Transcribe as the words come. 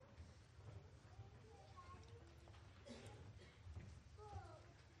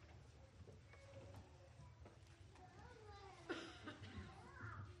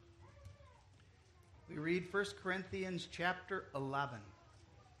read 1 Corinthians chapter 11.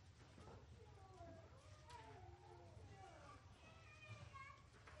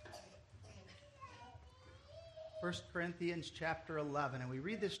 1 Corinthians chapter 11. And we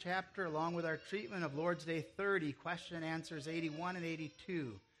read this chapter along with our treatment of Lord's Day 30, question and answers 81 and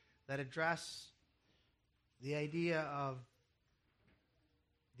 82, that address the idea of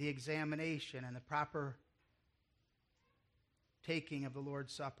the examination and the proper taking of the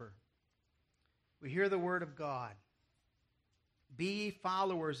Lord's Supper. We hear the word of God. Be ye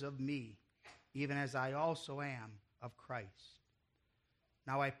followers of me, even as I also am of Christ.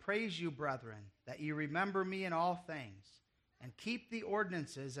 Now I praise you, brethren, that ye remember me in all things, and keep the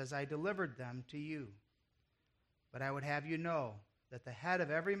ordinances as I delivered them to you. But I would have you know that the head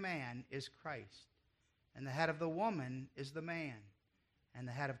of every man is Christ, and the head of the woman is the man, and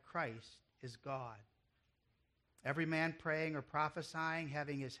the head of Christ is God. Every man praying or prophesying,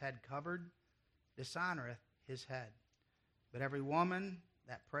 having his head covered, dishonoreth his head. But every woman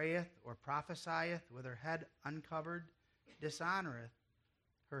that prayeth or prophesieth with her head uncovered, dishonoreth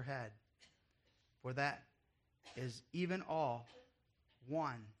her head. For that is even all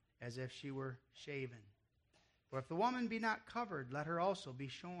one, as if she were shaven. For if the woman be not covered, let her also be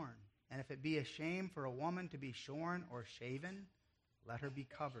shorn. And if it be a shame for a woman to be shorn or shaven, let her be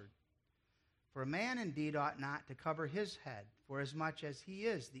covered. For a man indeed ought not to cover his head, forasmuch as he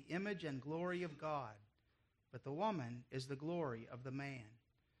is the image and glory of God. But the woman is the glory of the man.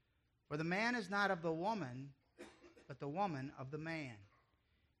 For the man is not of the woman, but the woman of the man.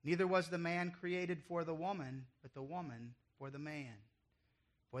 Neither was the man created for the woman, but the woman for the man.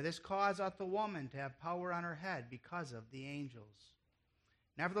 For this cause ought the woman to have power on her head because of the angels.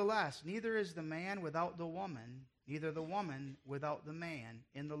 Nevertheless, neither is the man without the woman, neither the woman without the man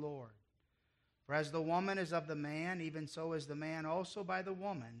in the Lord. For as the woman is of the man, even so is the man also by the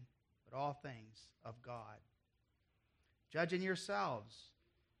woman, but all things of God. Judging yourselves,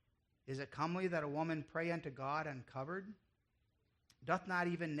 is it comely that a woman pray unto God uncovered? Doth not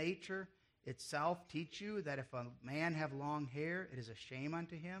even nature itself teach you that if a man have long hair, it is a shame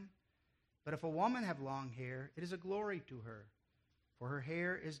unto him? But if a woman have long hair, it is a glory to her, for her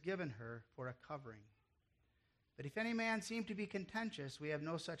hair is given her for a covering. But if any man seem to be contentious, we have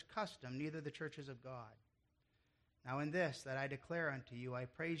no such custom, neither the churches of God. Now in this that I declare unto you, I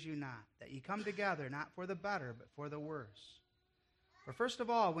praise you not, that ye come together not for the better, but for the worse. For first of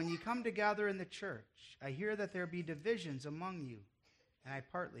all, when ye come together in the church, I hear that there be divisions among you, and I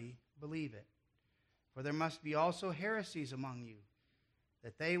partly believe it. For there must be also heresies among you,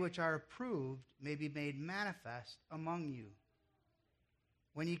 that they which are approved may be made manifest among you.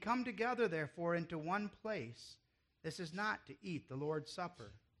 When ye come together, therefore, into one place, this is not to eat the Lord's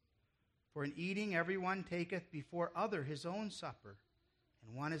Supper. For in eating every one taketh before other his own supper,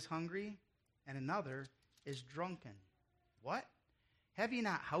 and one is hungry, and another is drunken. What? Have ye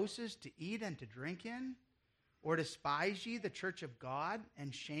not houses to eat and to drink in? Or despise ye the church of God,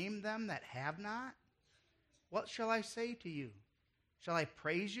 and shame them that have not? What shall I say to you? Shall I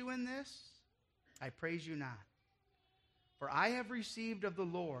praise you in this? I praise you not. For I have received of the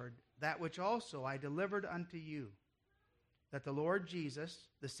Lord that which also I delivered unto you, that the Lord Jesus,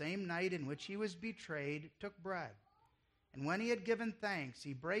 the same night in which he was betrayed, took bread. And when he had given thanks,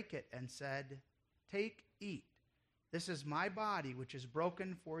 he brake it and said, Take, eat. This is my body, which is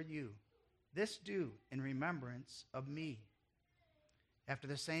broken for you. This do in remembrance of me. After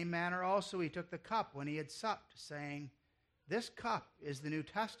the same manner also he took the cup when he had supped, saying, This cup is the New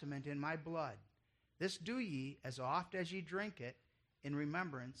Testament in my blood. This do ye as oft as ye drink it in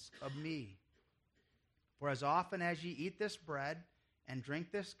remembrance of me. For as often as ye eat this bread and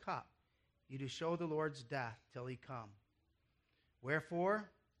drink this cup, ye do show the Lord's death till he come. Wherefore,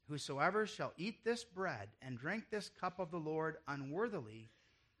 whosoever shall eat this bread and drink this cup of the Lord unworthily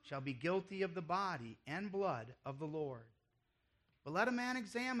shall be guilty of the body and blood of the Lord. But let a man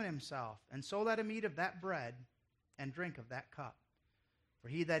examine himself, and so let him eat of that bread and drink of that cup. For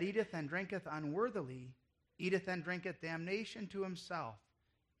he that eateth and drinketh unworthily eateth and drinketh damnation to himself,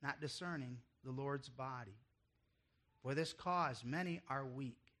 not discerning the Lord's body. For this cause many are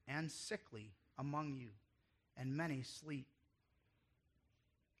weak and sickly among you, and many sleep.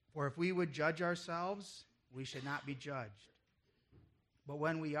 For if we would judge ourselves, we should not be judged. But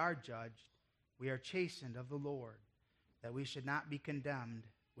when we are judged, we are chastened of the Lord, that we should not be condemned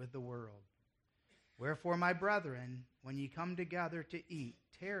with the world. Wherefore, my brethren, when ye come together to eat,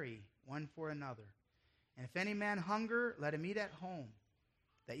 tarry one for another. And if any man hunger, let him eat at home,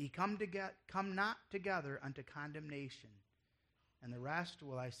 that ye come not together unto condemnation. And the rest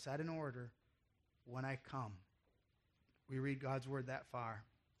will I set in order when I come. We read God's word that far.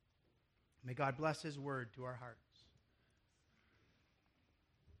 May God bless his word to our hearts.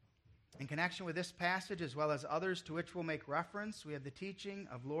 In connection with this passage, as well as others to which we'll make reference, we have the teaching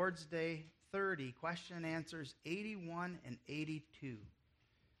of Lord's Day 30, question and answers 81 and 82,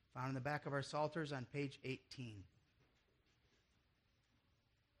 found in the back of our psalters on page 18.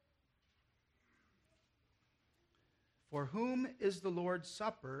 For whom is the Lord's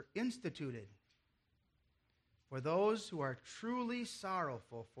Supper instituted? For those who are truly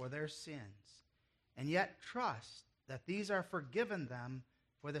sorrowful for their sins, and yet trust that these are forgiven them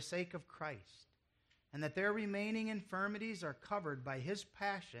for the sake of Christ, and that their remaining infirmities are covered by his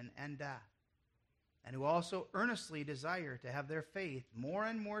passion and death, and who also earnestly desire to have their faith more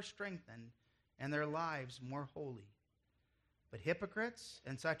and more strengthened and their lives more holy. But hypocrites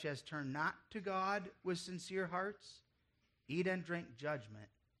and such as turn not to God with sincere hearts eat and drink judgment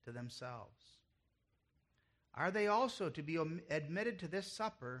to themselves. Are they also to be admitted to this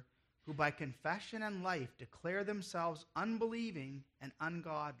supper who by confession and life declare themselves unbelieving and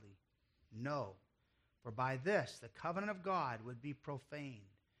ungodly? No, for by this the covenant of God would be profaned,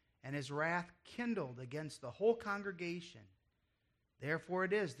 and his wrath kindled against the whole congregation. Therefore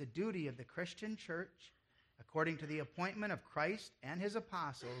it is the duty of the Christian church, according to the appointment of Christ and his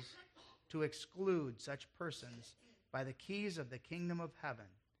apostles, to exclude such persons by the keys of the kingdom of heaven,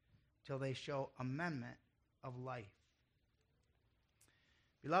 till they show amendment of life.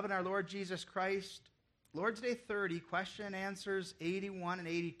 Beloved, our Lord Jesus Christ, Lord's Day 30, question and answers 81 and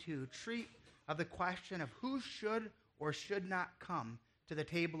 82, treat of the question of who should or should not come to the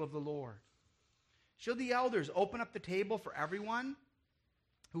table of the Lord. Should the elders open up the table for everyone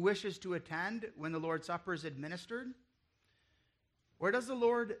who wishes to attend when the Lord's Supper is administered? Or does the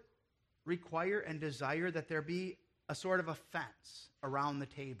Lord require and desire that there be a sort of a fence around the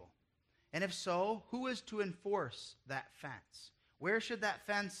table? And if so, who is to enforce that fence? Where should that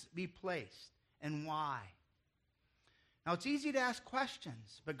fence be placed, and why? Now, it's easy to ask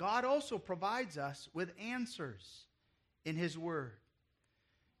questions, but God also provides us with answers in his word.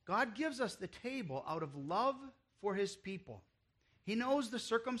 God gives us the table out of love for his people. He knows the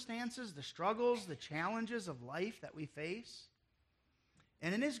circumstances, the struggles, the challenges of life that we face.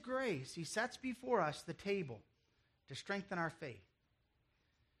 And in his grace, he sets before us the table to strengthen our faith.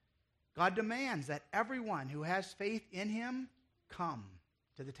 God demands that everyone who has faith in him come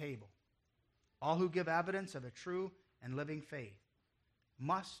to the table. All who give evidence of a true and living faith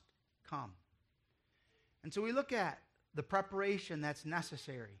must come. And so we look at the preparation that's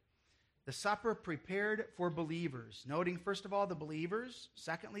necessary. The supper prepared for believers, noting first of all the believers,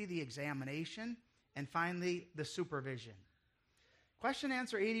 secondly the examination, and finally the supervision. Question and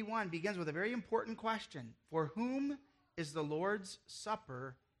answer 81 begins with a very important question. For whom is the Lord's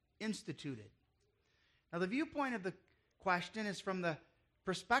Supper instituted? Now, the viewpoint of the question is from the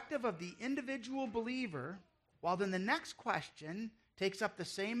perspective of the individual believer, while then the next question takes up the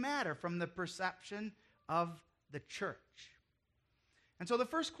same matter from the perception of the church. And so the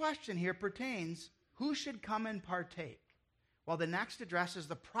first question here pertains, who should come and partake? While the next addresses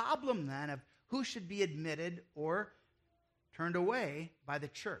the problem then of who should be admitted or turned away by the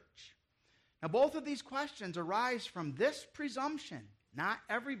church. Now, both of these questions arise from this presumption: not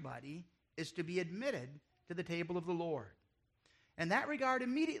everybody is to be admitted to the table of the Lord. In that regard,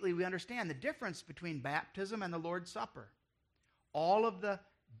 immediately we understand the difference between baptism and the Lord's Supper. All of the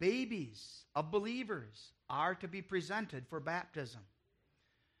babies of believers are to be presented for baptism.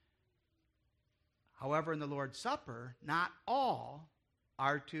 However, in the Lord's Supper, not all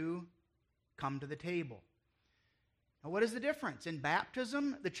are to come to the table. Now, what is the difference? In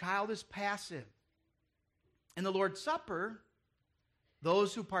baptism, the child is passive. In the Lord's Supper,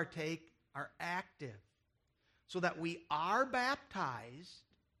 those who partake are active. So that we are baptized,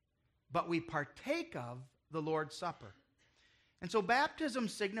 but we partake of the Lord's Supper. And so baptism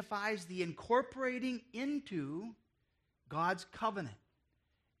signifies the incorporating into God's covenant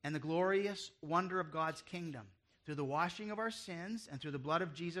and the glorious wonder of God's kingdom through the washing of our sins and through the blood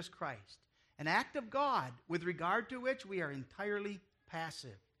of Jesus Christ. An act of God with regard to which we are entirely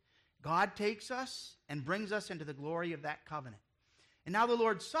passive. God takes us and brings us into the glory of that covenant. And now the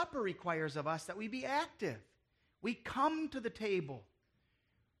Lord's Supper requires of us that we be active. We come to the table.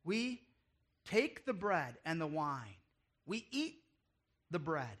 We take the bread and the wine. We eat the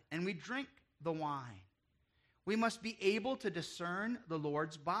bread and we drink the wine. We must be able to discern the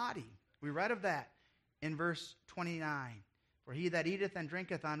Lord's body. We read of that in verse 29. For he that eateth and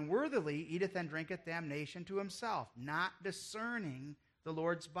drinketh unworthily eateth and drinketh damnation to himself, not discerning the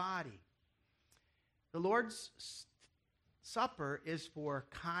Lord's body. The Lord's Supper is for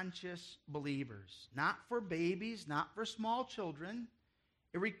conscious believers, not for babies, not for small children.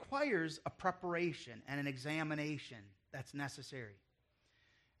 It requires a preparation and an examination that's necessary.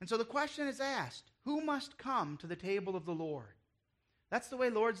 And so the question is asked, who must come to the table of the Lord? That's the way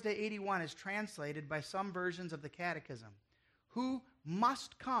Lord's Day 81 is translated by some versions of the Catechism. Who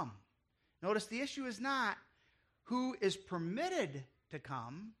must come? Notice the issue is not who is permitted to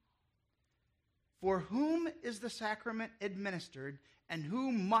come, for whom is the sacrament administered, and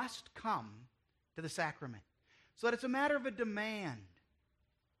who must come to the sacrament. So that it's a matter of a demand.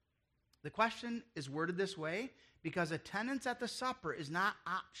 The question is worded this way because attendance at the supper is not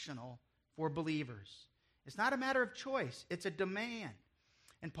optional for believers. It's not a matter of choice, it's a demand.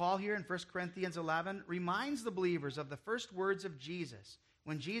 And Paul here in 1 Corinthians 11 reminds the believers of the first words of Jesus.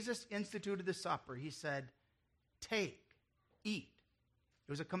 When Jesus instituted the supper, he said, take, eat.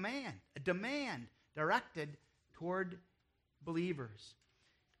 It was a command, a demand directed toward believers.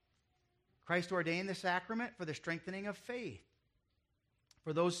 Christ ordained the sacrament for the strengthening of faith,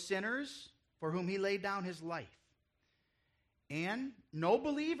 for those sinners for whom he laid down his life. And no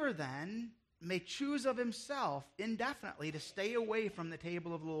believer then may choose of himself indefinitely to stay away from the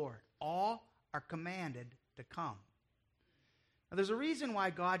table of the Lord. All are commanded to come. Now, there's a reason why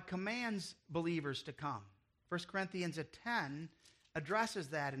God commands believers to come. 1 Corinthians 10 addresses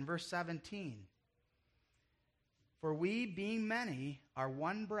that in verse 17. For we, being many, are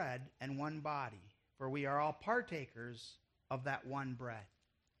one bread and one body, for we are all partakers of that one bread.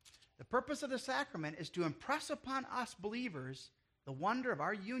 The purpose of the sacrament is to impress upon us believers the wonder of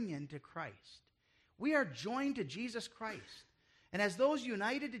our union to Christ. We are joined to Jesus Christ. And as those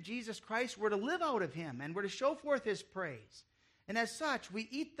united to Jesus Christ, we're to live out of him and we're to show forth his praise. And as such, we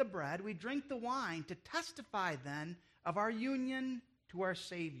eat the bread, we drink the wine to testify then of our union to our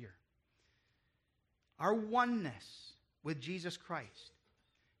Savior. Our oneness with Jesus Christ.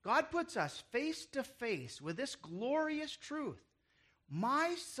 God puts us face to face with this glorious truth.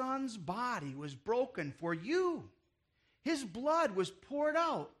 My son's body was broken for you. His blood was poured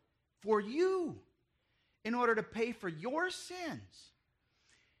out for you in order to pay for your sins.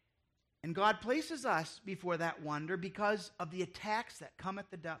 And God places us before that wonder because of the attacks that come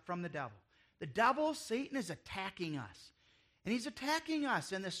from the devil. The devil, Satan, is attacking us. And he's attacking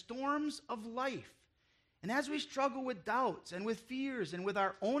us in the storms of life. And as we struggle with doubts and with fears and with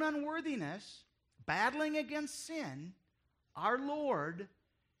our own unworthiness, battling against sin, our Lord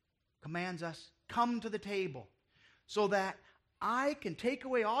commands us, come to the table, so that I can take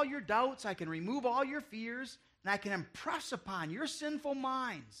away all your doubts, I can remove all your fears, and I can impress upon your sinful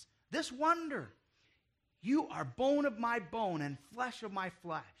minds this wonder. You are bone of my bone and flesh of my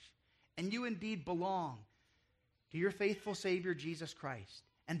flesh, and you indeed belong to your faithful Savior, Jesus Christ.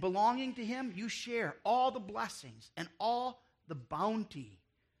 And belonging to him, you share all the blessings and all the bounty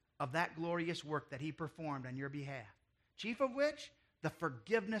of that glorious work that he performed on your behalf. Chief of which, the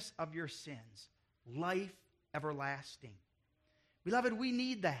forgiveness of your sins, life everlasting. Beloved, we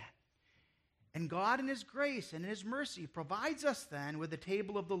need that. And God in his grace and in his mercy provides us then with the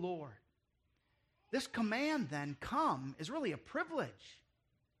table of the Lord. This command then, come, is really a privilege.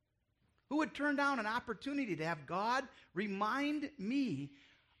 Who would turn down an opportunity to have God remind me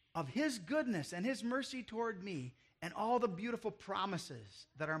of his goodness and his mercy toward me and all the beautiful promises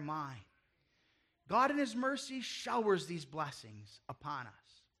that are mine? God in his mercy showers these blessings upon us.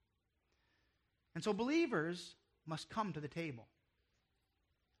 And so believers must come to the table.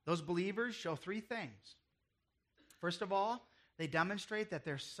 Those believers show three things. First of all, they demonstrate that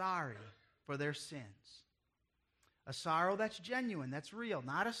they're sorry for their sins. A sorrow that's genuine, that's real.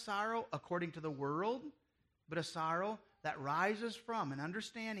 Not a sorrow according to the world, but a sorrow that rises from an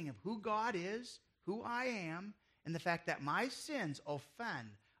understanding of who God is, who I am, and the fact that my sins offend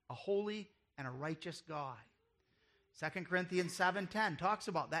a holy and a righteous God. 2 Corinthians 7:10 talks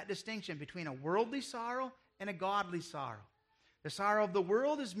about that distinction between a worldly sorrow and a godly sorrow. The sorrow of the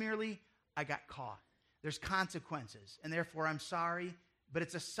world is merely, I got caught. There's consequences, and therefore I'm sorry, but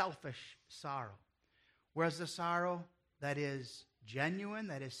it's a selfish sorrow. Whereas the sorrow that is genuine,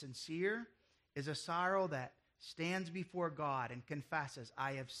 that is sincere, is a sorrow that stands before God and confesses,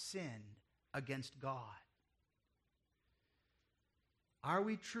 I have sinned against God. Are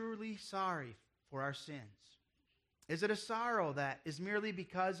we truly sorry for our sins? Is it a sorrow that is merely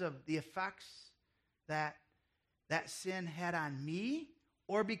because of the effects that that sin had on me,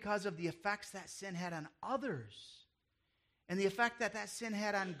 or because of the effects that sin had on others, and the effect that that sin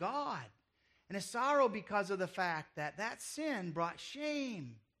had on God? And a sorrow because of the fact that that sin brought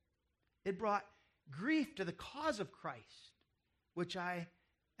shame. It brought grief to the cause of Christ, which I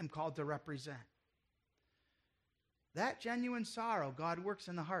am called to represent. That genuine sorrow, God works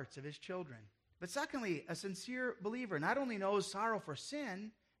in the hearts of his children. But secondly, a sincere believer not only knows sorrow for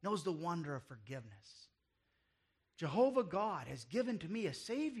sin, knows the wonder of forgiveness. Jehovah God has given to me a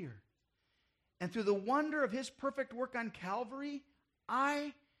Savior. And through the wonder of his perfect work on Calvary,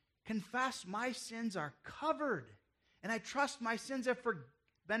 I confess my sins are covered. And I trust my sins have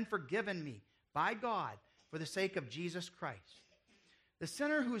been forgiven me by God for the sake of Jesus Christ. The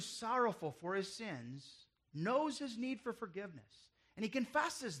sinner who is sorrowful for his sins knows his need for forgiveness. And he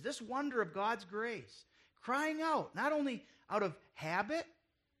confesses this wonder of God's grace, crying out, not only out of habit,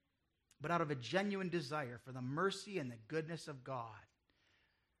 but out of a genuine desire for the mercy and the goodness of God.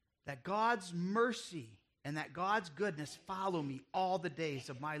 That God's mercy and that God's goodness follow me all the days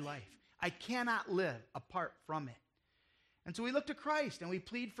of my life. I cannot live apart from it. And so we look to Christ and we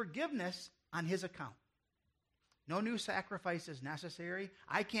plead forgiveness on his account. No new sacrifice is necessary.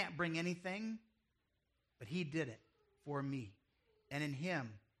 I can't bring anything, but he did it for me. And in him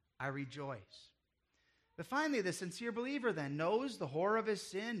I rejoice. But finally, the sincere believer then knows the horror of his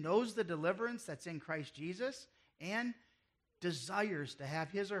sin, knows the deliverance that's in Christ Jesus, and desires to have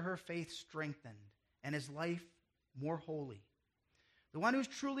his or her faith strengthened and his life more holy. The one who's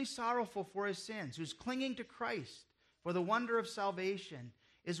truly sorrowful for his sins, who's clinging to Christ for the wonder of salvation,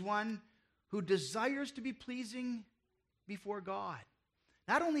 is one who desires to be pleasing before God,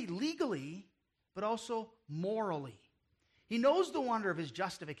 not only legally, but also morally. He knows the wonder of his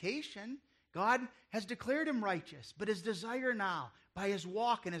justification. God has declared him righteous, but his desire now, by his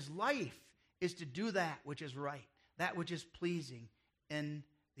walk and his life, is to do that which is right, that which is pleasing in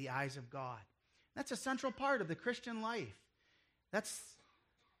the eyes of God. That's a central part of the Christian life. That's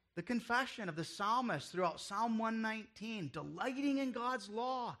the confession of the psalmist throughout Psalm 119, delighting in God's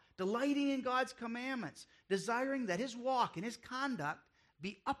law, delighting in God's commandments, desiring that his walk and his conduct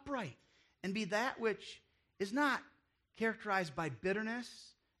be upright and be that which is not characterized by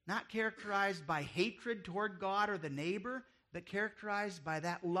bitterness, not characterized by hatred toward God or the neighbor, but characterized by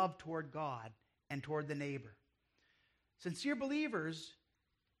that love toward God and toward the neighbor. Sincere believers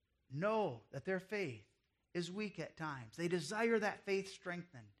know that their faith is weak at times. They desire that faith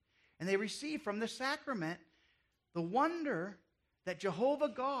strengthened. And they receive from the sacrament the wonder that Jehovah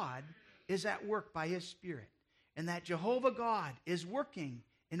God is at work by his Spirit, and that Jehovah God is working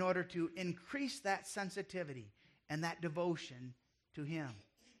in order to increase that sensitivity and that devotion to him.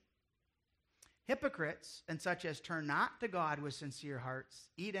 Hypocrites and such as turn not to God with sincere hearts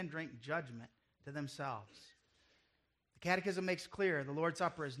eat and drink judgment to themselves. The Catechism makes clear the Lord's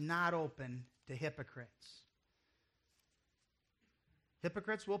Supper is not open to hypocrites.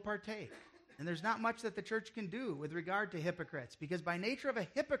 Hypocrites will partake. And there's not much that the church can do with regard to hypocrites, because by nature of a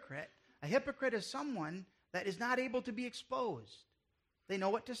hypocrite is someone that is not able to be exposed. They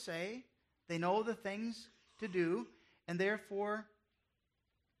know what to say, they know the things to do, and therefore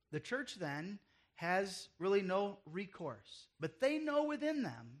the church then has really no recourse. But they know within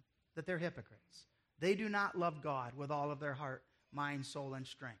them that they're hypocrites. They do not love God with all of their heart, mind, soul, and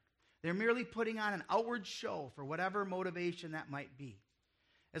strength. They're merely putting on an outward show for whatever motivation that might be.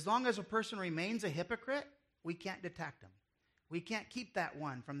 As long as a person remains a hypocrite, we can't detect him. We can't keep that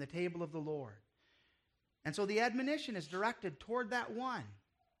one from the table of the Lord. And so the admonition is directed toward that one.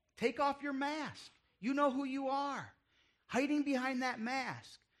 Take off your mask. You know who you are. Hiding behind that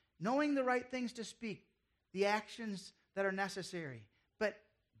mask, knowing the right things to speak, the actions that are necessary. But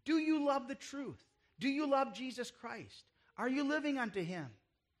do you love the truth? Do you love Jesus Christ? Are you living unto him?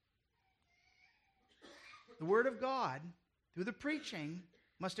 The Word of God, through the preaching,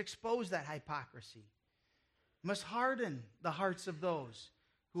 must expose that hypocrisy, must harden the hearts of those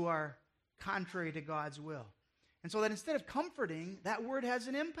who are contrary to God's will. And so that instead of comforting, that word has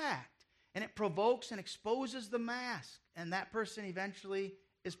an impact, and it provokes and exposes the mask, and that person eventually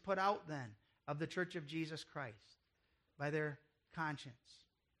is put out then of the Church of Jesus Christ by their conscience.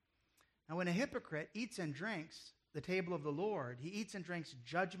 Now, when a hypocrite eats and drinks the table of the Lord, he eats and drinks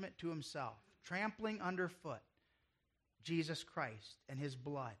judgment to himself, trampling underfoot Jesus Christ and his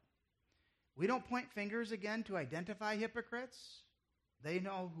blood. We don't point fingers again to identify hypocrites. They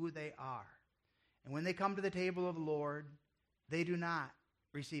know who they are. And when they come to the table of the Lord, they do not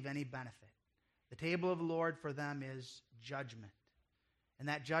receive any benefit. The table of the Lord for them is judgment. And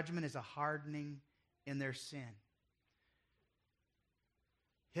that judgment is a hardening in their sin.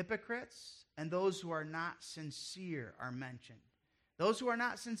 Hypocrites and those who are not sincere are mentioned. Those who are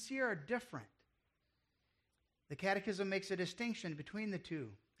not sincere are different. The Catechism makes a distinction between the two.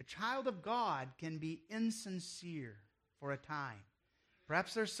 A child of God can be insincere for a time.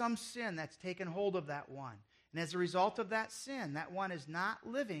 Perhaps there's some sin that's taken hold of that one. And as a result of that sin, that one is not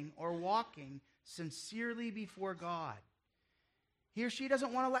living or walking sincerely before God. He or she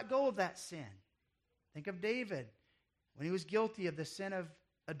doesn't want to let go of that sin. Think of David when he was guilty of the sin of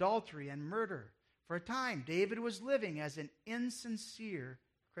adultery and murder. For a time, David was living as an insincere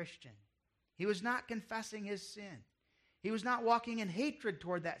Christian. He was not confessing his sin. He was not walking in hatred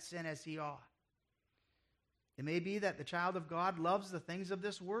toward that sin as he ought. It may be that the child of God loves the things of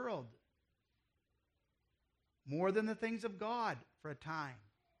this world more than the things of God for a time.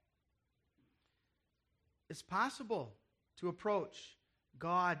 It's possible to approach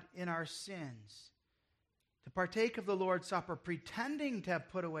God in our sins, to partake of the Lord's Supper, pretending to have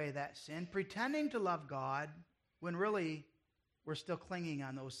put away that sin, pretending to love God, when really we're still clinging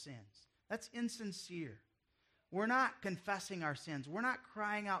on those sins. That's insincere. We're not confessing our sins. We're not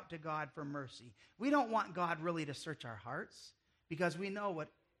crying out to God for mercy. We don't want God really to search our hearts because we know what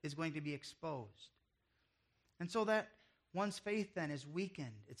is going to be exposed. And so that one's faith then is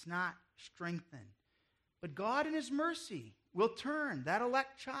weakened. It's not strengthened. But God in his mercy will turn that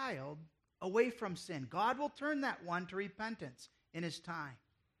elect child away from sin. God will turn that one to repentance in his time.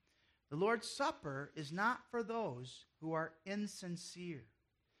 The Lord's Supper is not for those who are insincere.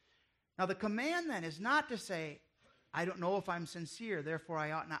 Now, the command then is not to say, I don't know if I'm sincere, therefore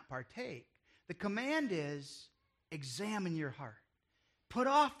I ought not partake. The command is, examine your heart. Put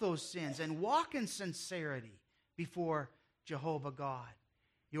off those sins and walk in sincerity before Jehovah God,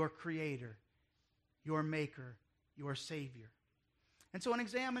 your Creator, your Maker, your Savior. And so an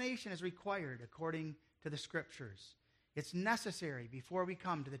examination is required according to the Scriptures. It's necessary before we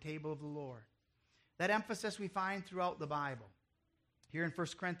come to the table of the Lord. That emphasis we find throughout the Bible. Here in 1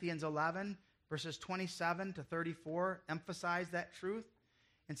 Corinthians 11, verses 27 to 34, emphasize that truth.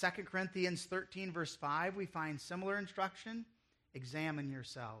 In 2 Corinthians 13, verse 5, we find similar instruction. Examine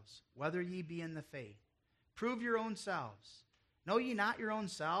yourselves, whether ye be in the faith. Prove your own selves. Know ye not your own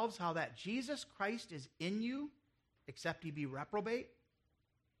selves, how that Jesus Christ is in you, except ye be reprobate?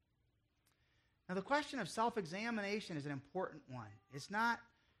 Now, the question of self-examination is an important one. It's not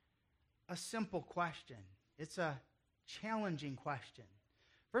a simple question. It's a challenging question.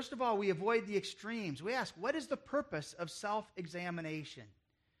 First of all, we avoid the extremes. We ask, what is the purpose of self-examination?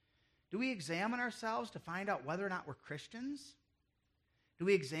 Do we examine ourselves to find out whether or not we're Christians? Do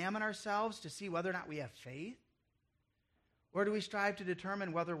we examine ourselves to see whether or not we have faith? Or do we strive to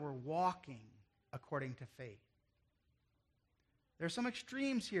determine whether we're walking according to faith? There are some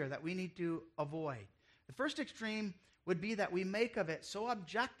extremes here that we need to avoid. The first extreme would be that we make of it so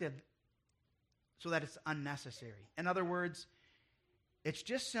objective so that it's unnecessary. In other words, it's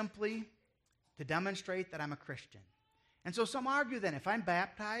just simply to demonstrate that I'm a Christian. And so some argue then, if I'm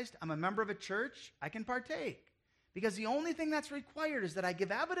baptized, I'm a member of a church, I can partake. Because the only thing that's required is that I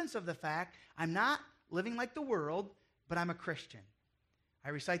give evidence of the fact I'm not living like the world, but I'm a Christian. I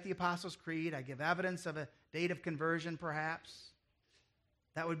recite the Apostles' Creed, I give evidence of a date of conversion perhaps.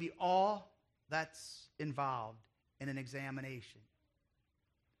 That would be all that's involved in an examination.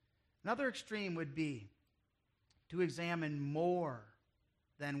 Another extreme would be to examine more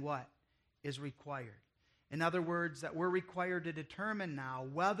than what is required. In other words, that we're required to determine now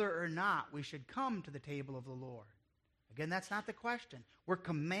whether or not we should come to the table of the Lord. Again, that's not the question. We're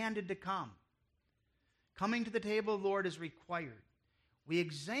commanded to come. Coming to the table of the Lord is required. We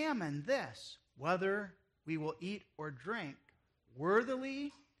examine this, whether we will eat or drink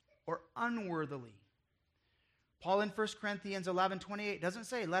worthily or unworthily. Paul in 1 Corinthians 11:28 doesn't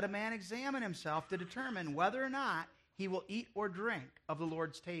say, let a man examine himself to determine whether or not he will eat or drink of the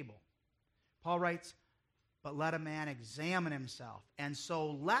Lord's table. Paul writes, but let a man examine himself, and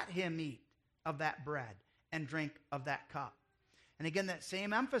so let him eat of that bread and drink of that cup. And again, that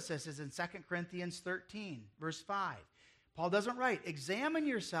same emphasis is in 2 Corinthians 13, verse 5. Paul doesn't write, examine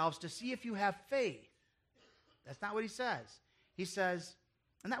yourselves to see if you have faith. That's not what he says. He says,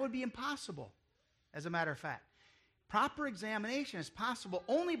 and that would be impossible, as a matter of fact. Proper examination is possible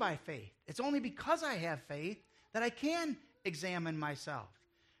only by faith. It's only because I have faith that I can examine myself.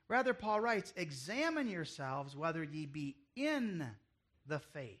 Rather, Paul writes, examine yourselves whether ye be in the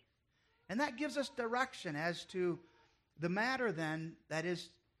faith. And that gives us direction as to the matter then that is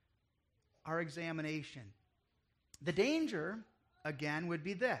our examination. The danger, again, would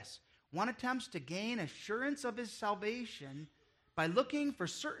be this. One attempts to gain assurance of his salvation by looking for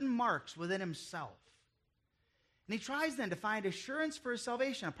certain marks within himself. And he tries then to find assurance for his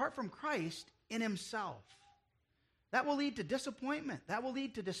salvation apart from Christ in himself. That will lead to disappointment. That will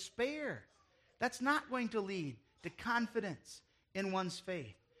lead to despair. That's not going to lead to confidence in one's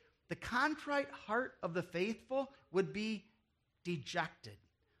faith. The contrite heart of the faithful would be dejected,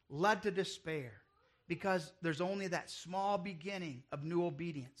 led to despair, because there's only that small beginning of new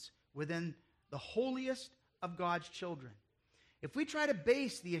obedience within the holiest of God's children. If we try to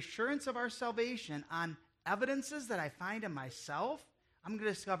base the assurance of our salvation on evidences that I find in myself, I'm going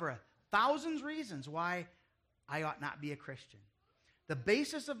to discover 1,000 reasons why I ought not be a Christian. The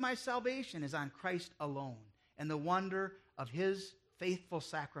basis of my salvation is on Christ alone and the wonder of his faithful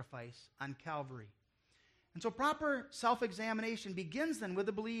sacrifice on Calvary. And so proper self-examination begins then with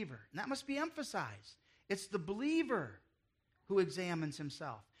the believer. And that must be emphasized. It's the believer who examines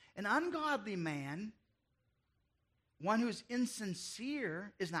himself. An ungodly man, one who's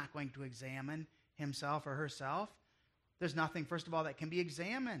insincere, is not going to examine himself or herself. There's nothing, first of all, that can be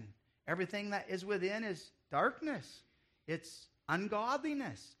examined. Everything that is within is darkness. It's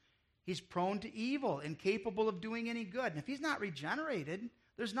ungodliness. He's prone to evil, incapable of doing any good. And if he's not regenerated,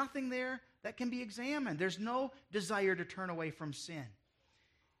 there's nothing there that can be examined. There's no desire to turn away from sin.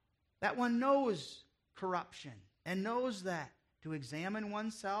 That one knows corruption and knows that to examine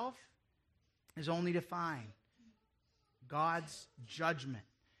oneself is only to find God's judgment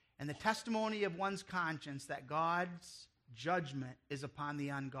and the testimony of one's conscience that God's judgment is upon the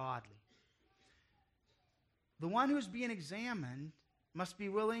ungodly. The one who's being examined must be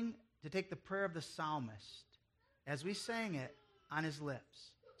willing to take the prayer of the psalmist as we sang it on his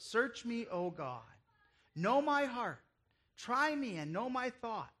lips. Search me, O God. Know my heart. Try me and know my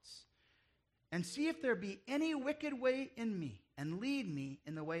thoughts. And see if there be any wicked way in me, and lead me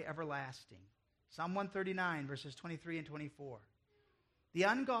in the way everlasting. Psalm 139, verses 23 and 24. The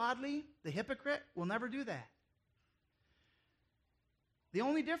ungodly, the hypocrite, will never do that. The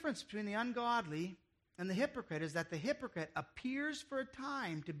only difference between the ungodly and the hypocrite is that the hypocrite appears for a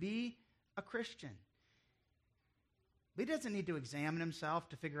time to be a Christian. But he doesn't need to examine himself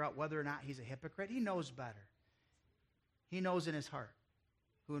to figure out whether or not he's a hypocrite. He knows better. He knows in his heart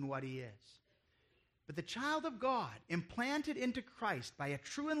who and what he is. But the child of God, implanted into Christ by a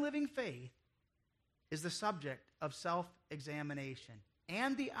true and living faith, is the subject of self-examination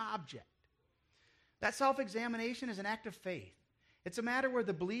and the object. That self-examination is an act of faith. It's a matter where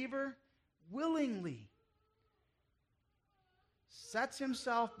the believer willingly sets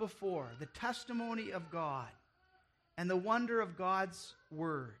himself before the testimony of God and the wonder of God's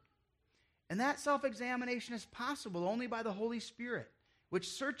word. And that self-examination is possible only by the Holy Spirit, which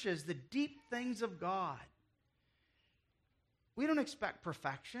searches the deep things of God. We don't expect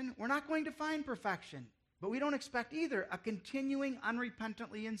perfection. We're not going to find perfection. But we don't expect either a continuing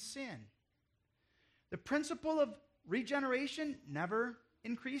unrepentantly in sin. The principle of regeneration never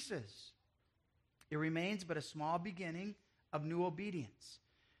increases. It remains but a small beginning of new obedience.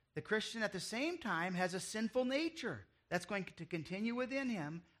 The Christian at the same time has a sinful nature that's going to continue within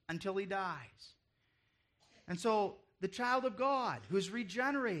him until he dies. And so the child of God who is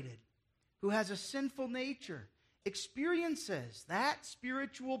regenerated, who has a sinful nature, experiences that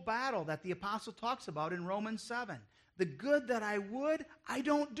spiritual battle that the apostle talks about in Romans 7. The good that I would, I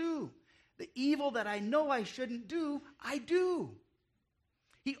don't do. The evil that I know I shouldn't do, I do.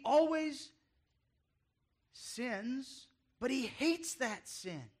 He always sins, but he hates that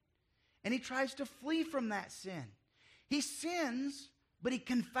sin. And he tries to flee from that sin. He sins, but he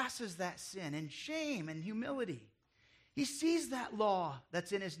confesses that sin in shame and humility. He sees that law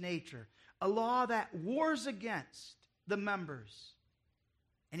that's in his nature, a law that wars against the members.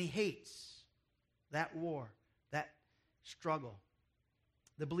 And he hates that war, that struggle.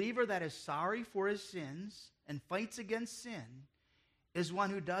 The believer that is sorry for his sins and fights against sin is one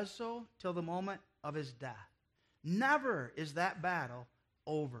who does so till the moment of his death. Never is that battle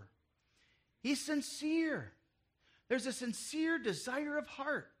over. He's sincere. There's a sincere desire of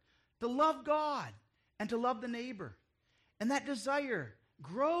heart to love God and to love the neighbor. And that desire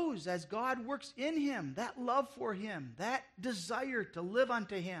grows as God works in him, that love for him, that desire to live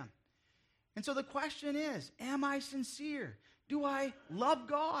unto him. And so the question is, am I sincere? Do I love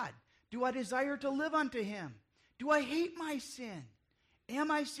God? Do I desire to live unto him? Do I hate my sin?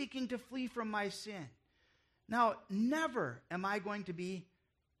 Am I seeking to flee from my sin? Now, never am I going to be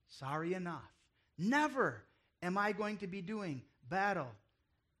sorry enough. Never am I going to be doing battle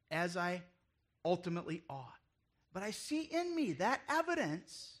as I ultimately ought. But I see in me that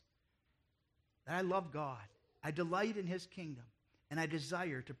evidence that I love God. I delight in his kingdom, and I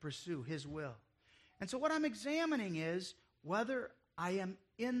desire to pursue his will. And so what I'm examining is whether I am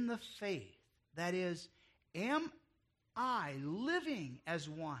in the faith. That is, am I living as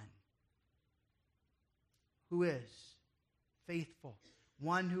one who is faithful,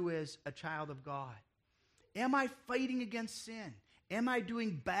 one who is a child of God? Am I fighting against sin? Am I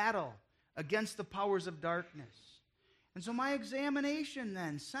doing battle against the powers of darkness? And so my examination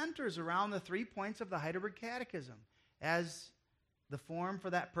then centers around the 3 points of the Heidelberg Catechism as the form for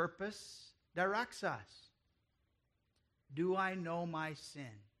that purpose directs us. Do I know my sin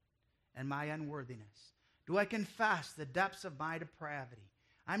and my unworthiness? Do I confess the depths of my depravity?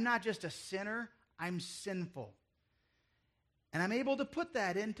 I'm not just a sinner, I'm sinful. And I'm able to put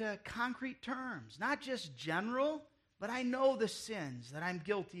that into concrete terms, not just general, but I know the sins that I'm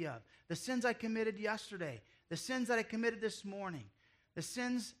guilty of, the sins I committed yesterday, the sins that I committed this morning, the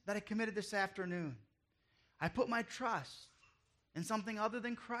sins that I committed this afternoon. I put my trust in something other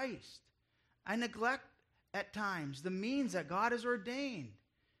than Christ. I neglect at times the means that God has ordained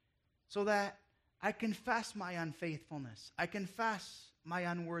so that I confess my unfaithfulness. I confess my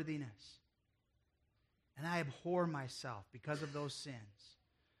unworthiness. And I abhor myself because of those sins.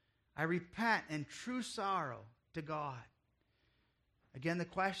 I repent in true sorrow to God. Again, the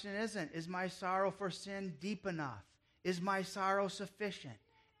question isn't, is my sorrow for sin deep enough? Is my sorrow sufficient?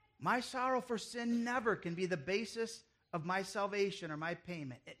 My sorrow for sin never can be the basis of my salvation or my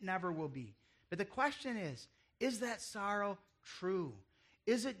payment. It never will be. But the question is that sorrow true?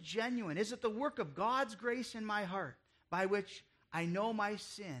 Is it genuine? Is it the work of God's grace in my heart by which I know my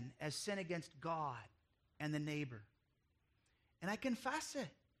sin as sin against God and the neighbor? And I confess it.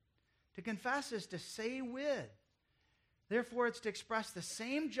 To confess is to say with. Therefore, it's to express the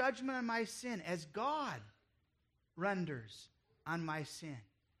same judgment on my sin as God renders on my sin.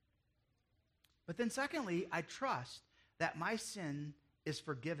 But then secondly, I trust that my sin is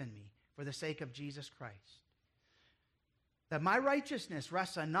forgiven me for the sake of Jesus Christ. That my righteousness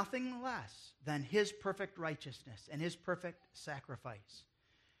rests on nothing less than his perfect righteousness and his perfect sacrifice.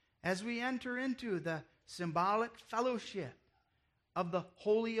 As we enter into the symbolic fellowship of the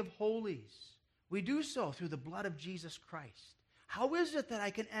Holy of Holies, we do so through the blood of Jesus Christ. How is it that I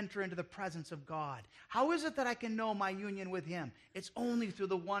can enter into the presence of God? How is it that I can know my union with him? It's only through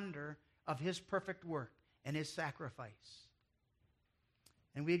the wonder of his perfect work and his sacrifice.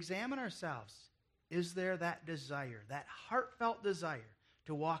 And we examine ourselves. Is there that desire, that heartfelt desire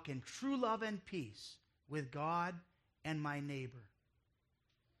to walk in true love and peace with God and my neighbor?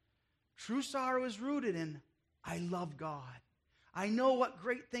 True sorrow is rooted in, I love God. I know what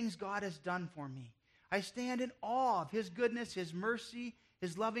great things God has done for me. I stand in awe of his goodness, his mercy,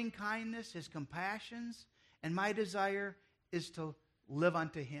 his loving kindness, his compassions, and my desire is to live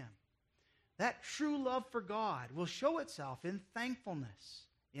unto him. That true love for God will show itself in thankfulness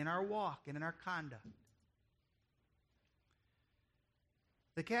in our walk and in our conduct.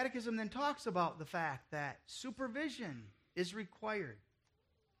 The Catechism then talks about the fact that supervision is required.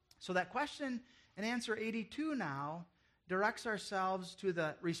 So that question and answer 82 now directs ourselves to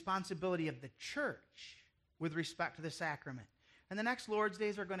the responsibility of the church with respect to the sacrament. And the next Lord's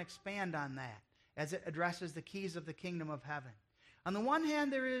Days are going to expand on that as it addresses the keys of the kingdom of heaven. On the one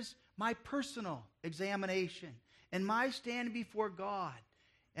hand, there is my personal examination and my stand before God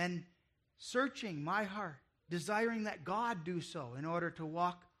and searching my heart, desiring that God do so in order to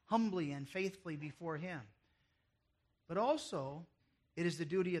walk humbly and faithfully before him. But also, it is the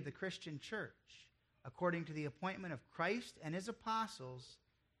duty of the Christian church, according to the appointment of Christ and his apostles,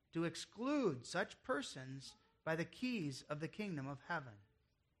 to exclude such persons by the keys of the kingdom of heaven.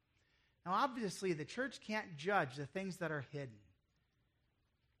 Now, obviously, the church can't judge the things that are hidden.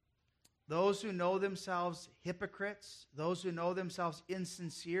 Those who know themselves hypocrites, those who know themselves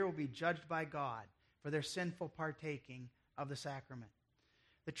insincere, will be judged by God for their sinful partaking of the sacrament.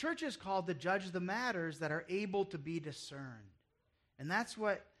 The church is called to judge the matters that are able to be discerned. And that's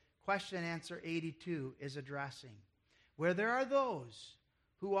what question and answer 82 is addressing. Where there are those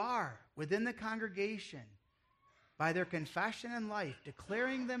who are within the congregation, by their confession and life,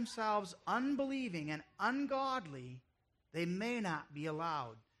 declaring themselves unbelieving and ungodly, they may not be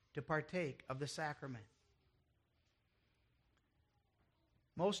allowed to partake of the sacrament.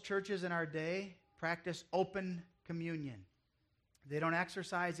 Most churches in our day practice open communion. They don't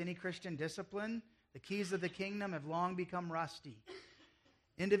exercise any Christian discipline. The keys of the kingdom have long become rusty.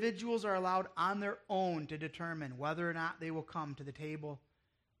 Individuals are allowed on their own to determine whether or not they will come to the table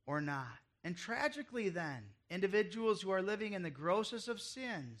or not. And tragically then, individuals who are living in the grossest of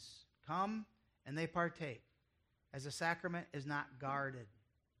sins come and they partake, as the sacrament is not guarded.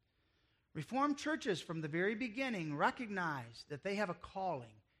 Reformed churches from the very beginning recognize that they have a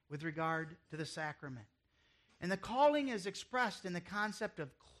calling with regard to the sacrament. And the calling is expressed in the concept of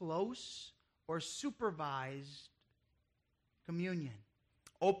close or supervised communion.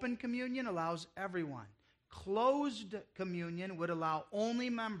 Open communion allows everyone. Closed communion would allow only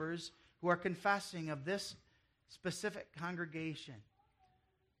members who are confessing of this specific congregation.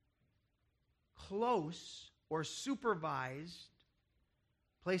 Close or supervised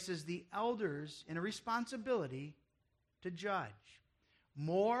places the elders in a responsibility to judge.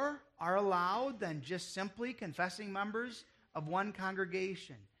 more are allowed than just simply confessing members of one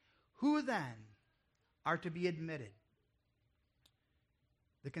congregation. Who then are to be admitted?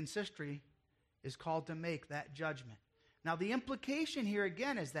 The consistory is called to make that judgment. Now, the implication here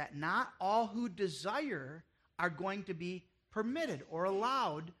again is that not all who desire are going to be permitted or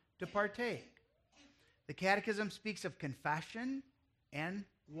allowed to partake. The Catechism speaks of confession and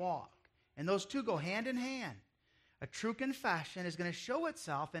walk, and those two go hand in hand. A true confession is going to show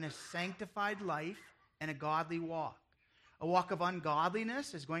itself in a sanctified life and a godly walk. A walk of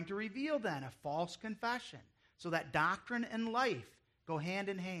ungodliness is going to reveal then a false confession, so that doctrine and life go hand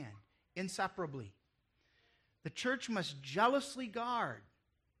in hand, inseparably. The church must jealously guard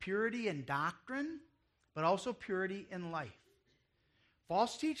purity in doctrine, but also purity in life.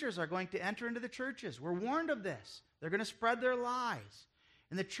 False teachers are going to enter into the churches. We're warned of this. They're going to spread their lies.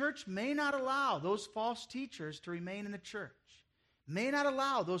 And the church may not allow those false teachers to remain in the church, may not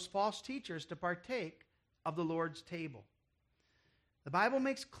allow those false teachers to partake of the Lord's table. The Bible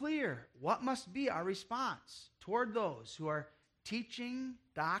makes clear what must be our response toward those who are teaching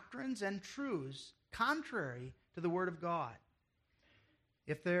doctrines and truths contrary to the Word of God.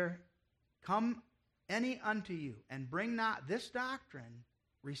 If there come any unto you, and bring not this doctrine,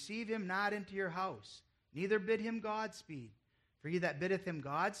 receive him not into your house, neither bid him Godspeed. For he that biddeth him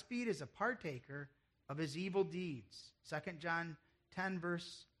Godspeed is a partaker of his evil deeds. 2 John 10,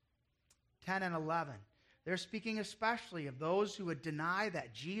 verse 10 and 11. They're speaking especially of those who would deny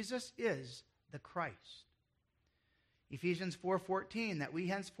that Jesus is the Christ. Ephesians 4:14, that we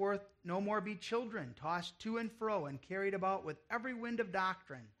henceforth no more be children, tossed to and fro and carried about with every wind of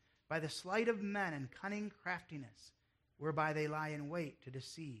doctrine, by the sleight of men and cunning craftiness, whereby they lie in wait to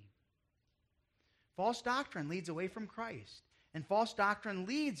deceive. False doctrine leads away from Christ, and false doctrine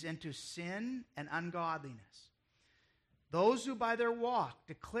leads into sin and ungodliness. Those who by their walk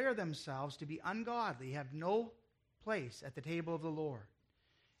declare themselves to be ungodly have no place at the table of the Lord.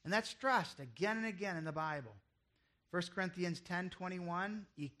 And that's stressed again and again in the Bible. 1 Corinthians 10:21,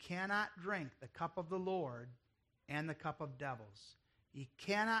 ye cannot drink the cup of the Lord and the cup of devils. Ye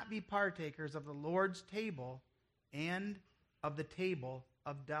cannot be partakers of the Lord's table and of the table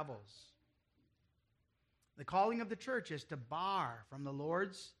of devils. The calling of the church is to bar from the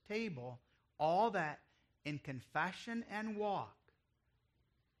Lord's table all that in confession and walk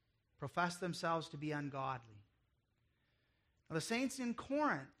profess themselves to be ungodly. Now, the saints in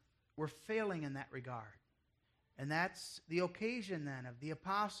Corinth were failing in that regard. And that's the occasion then of the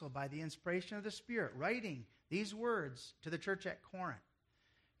apostle, by the inspiration of the Spirit, writing these words to the church at Corinth.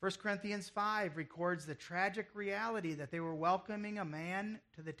 1 Corinthians 5 records the tragic reality that they were welcoming a man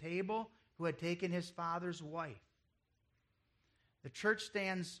to the table who had taken his father's wife. The church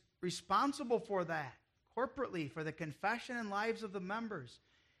stands responsible for that, corporately, for the confession and lives of the members,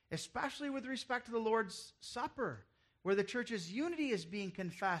 especially with respect to the Lord's Supper, where the church's unity is being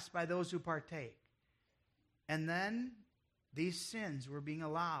confessed by those who partake. And then these sins were being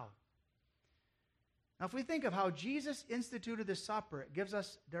allowed. Now, if we think of how Jesus instituted the supper, it gives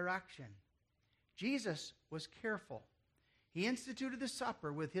us direction. Jesus was careful. He instituted the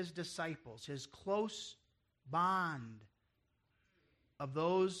supper with his disciples, his close bond of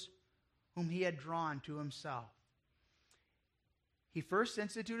those whom he had drawn to himself. He first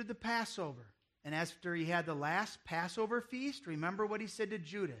instituted the Passover. And after he had the last Passover feast, remember what he said to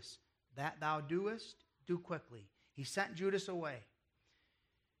Judas, that thou doest, do quickly. He sent Judas away.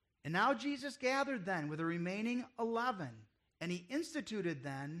 And now Jesus gathered then with the remaining 11, and he instituted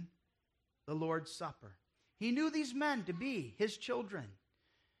then the Lord's Supper. He knew these men to be his children.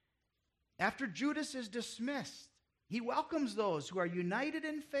 After Judas is dismissed, he welcomes those who are united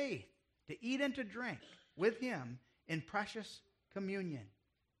in faith to eat and to drink with him in precious communion.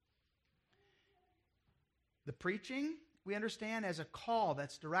 The preaching, we understand, as a call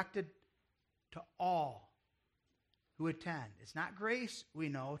that's directed to all who attend. It's not grace, we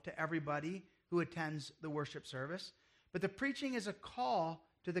know, to everybody who attends the worship service, but the preaching is a call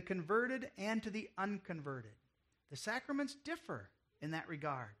to the converted and to the unconverted. The sacraments differ in that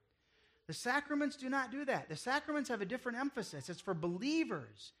regard. The sacraments do not do that. The sacraments have a different emphasis. It's for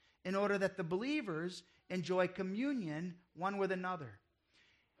believers, in order that the believers enjoy communion one with another.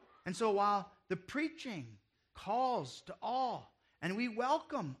 And so while the preaching calls to all, and we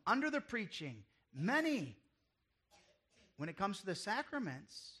welcome under the preaching many, when it comes to the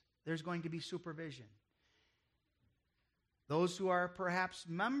sacraments, there's going to be supervision. Those who are perhaps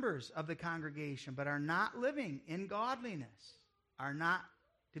members of the congregation but are not living in godliness are not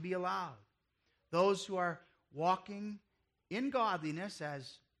to be allowed. Those who are walking in godliness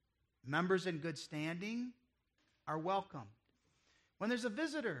as members in good standing are welcomed. When there's a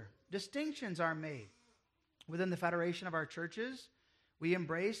visitor, distinctions are made. Within the federation of our churches, we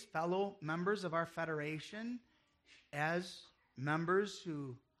embrace fellow members of our federation as members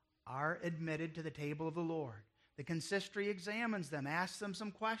who are admitted to the table of the Lord. The consistory examines them, asks them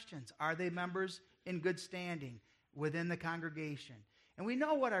some questions. Are they members in good standing within the congregation? And we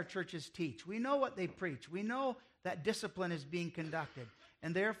know what our churches teach. We know what they preach. We know that discipline is being conducted.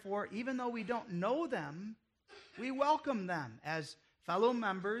 And therefore, even though we don't know them, we welcome them as fellow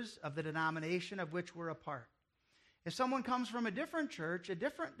members of the denomination of which we're a part. If someone comes from a different church, a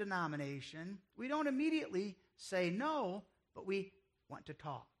different denomination, we don't immediately say no, but we want to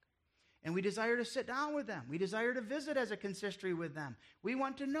talk. And we desire to sit down with them. We desire to visit as a consistory with them. We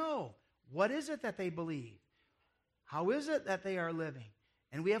want to know, what is it that they believe? How is it that they are living?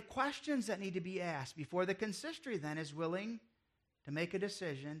 And we have questions that need to be asked before the consistory then is willing to make a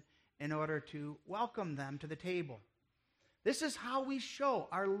decision in order to welcome them to the table. This is how we show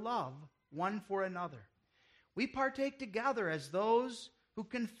our love one for another. We partake together as those who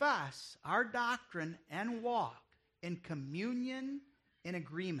confess our doctrine and walk in communion, in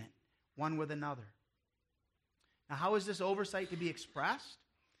agreement, one with another. Now, how is this oversight to be expressed?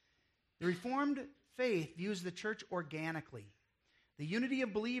 The Reformed faith views the church organically. The unity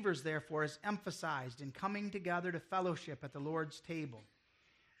of believers, therefore, is emphasized in coming together to fellowship at the Lord's table.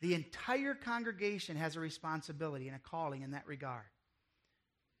 The entire congregation has a responsibility and a calling in that regard.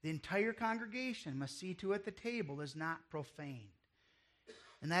 The entire congregation must see to it the table is not profaned.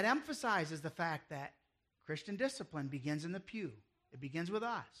 And that emphasizes the fact that Christian discipline begins in the pew. It begins with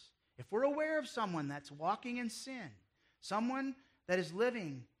us. If we're aware of someone that's walking in sin, someone that is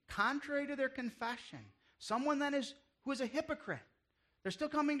living contrary to their confession, someone who is a hypocrite, they're still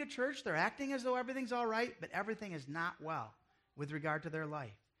coming to church, they're acting as though everything's all right, but everything is not well with regard to their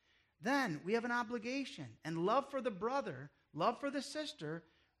life, then we have an obligation. And love for the brother, love for the sister,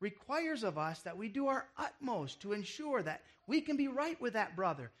 requires of us that we do our utmost to ensure that we can be right with that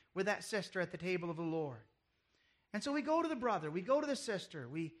brother, with that sister at the table of the Lord. And so we go to the brother, we go to the sister,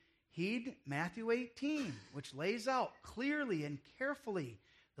 we heed Matthew 18, which lays out clearly and carefully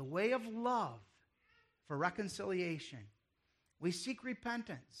the way of love for reconciliation. We seek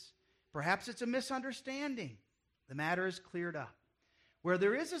repentance. Perhaps it's a misunderstanding. The matter is cleared up. Where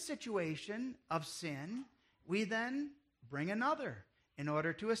there is a situation of sin, we then bring another in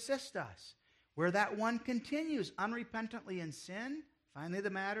order to assist us. Where that one continues unrepentantly in sin, finally the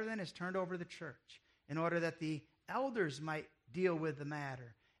matter then is turned over to the church in order that the elders might deal with the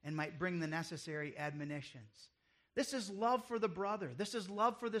matter and might bring the necessary admonitions. This is love for the brother. This is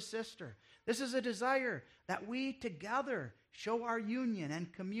love for the sister. This is a desire that we together show our union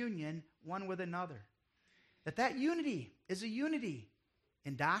and communion one with another. That unity is a unity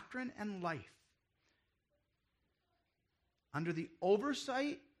in doctrine and life. Under the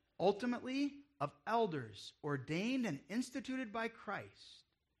oversight, ultimately, of elders ordained and instituted by Christ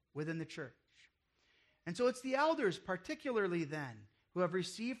within the church. And so it's the elders particularly then who have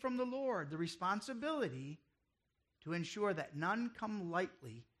received from the Lord the responsibility to ensure that none come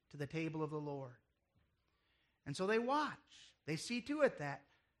lightly to the table of the Lord. And so they watch. They see to it that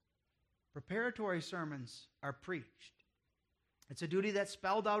preparatory sermons are preached. It's a duty that's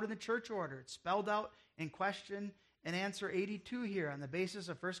spelled out in the church order. It's spelled out in question and answer 82 here on the basis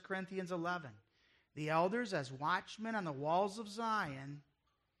of 1 Corinthians 11. The elders, as watchmen on the walls of Zion,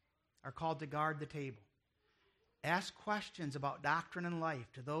 are called to guard the table. Ask questions about doctrine and life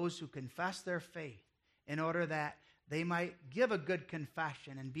to those who confess their faith in order that they might give a good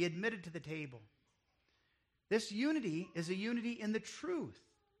confession and be admitted to the table. This unity is a unity in the truth.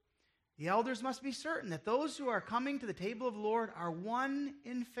 The elders must be certain that those who are coming to the table of the Lord are one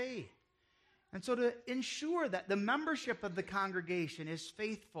in faith. And so to ensure that the membership of the congregation is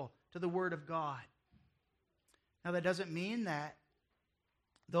faithful to the Word of God. Now that doesn't mean that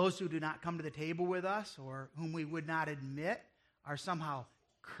those who do not come to the table with us or whom we would not admit are somehow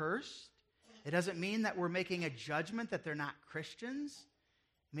cursed. It doesn't mean that we're making a judgment that they're not Christians.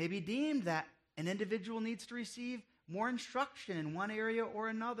 It may be deemed that an individual needs to receive more instruction in one area or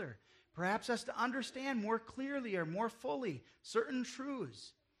another. Perhaps us to understand more clearly or more fully certain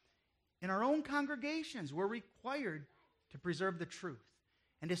truths. In our own congregations, we're required to preserve the truth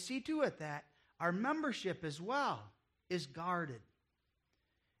and to see to it that our membership as well is guarded.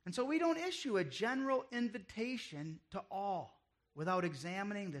 And so we don't issue a general invitation to all without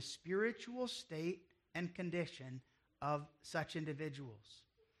examining the spiritual state and condition of such individuals.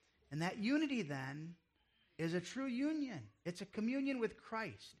 And that unity then is a true union. It's a communion with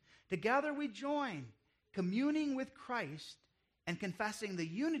Christ. Together we join, communing with Christ and confessing the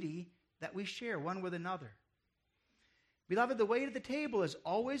unity that we share one with another. Beloved, the way to the table is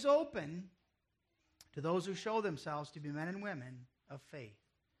always open to those who show themselves to be men and women of faith,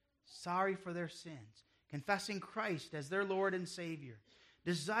 sorry for their sins, confessing Christ as their Lord and Savior,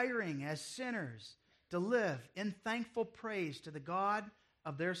 desiring as sinners to live in thankful praise to the God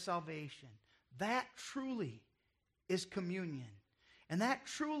of their salvation. That truly is communion. And that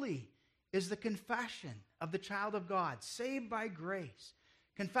truly is the confession of the child of God, saved by grace,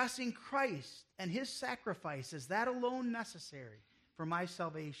 confessing Christ and his sacrifice as that alone necessary for my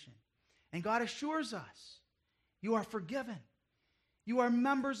salvation. And God assures us, you are forgiven. You are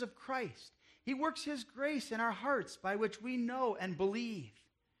members of Christ. He works his grace in our hearts by which we know and believe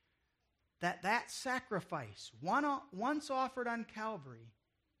that that sacrifice, once offered on Calvary,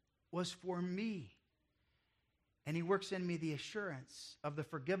 was for me. And he works in me the assurance of the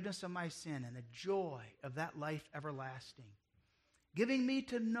forgiveness of my sin and the joy of that life everlasting, giving me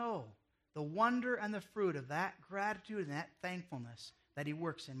to know the wonder and the fruit of that gratitude and that thankfulness that he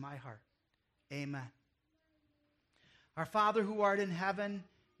works in my heart. Amen. Our Father who art in heaven,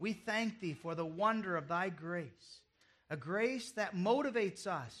 we thank thee for the wonder of thy grace, a grace that motivates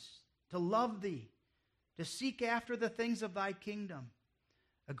us to love thee, to seek after the things of thy kingdom,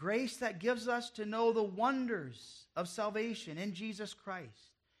 a grace that gives us to know the wonders of salvation in Jesus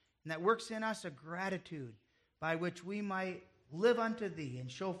Christ, and that works in us a gratitude by which we might live unto thee and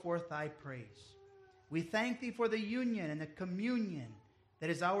show forth thy praise. We thank thee for the union and the communion that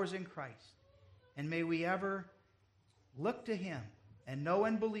is ours in Christ, and may we ever look to him and know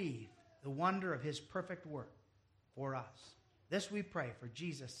and believe the wonder of his perfect work for us. This we pray for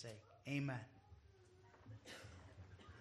Jesus' sake. Amen.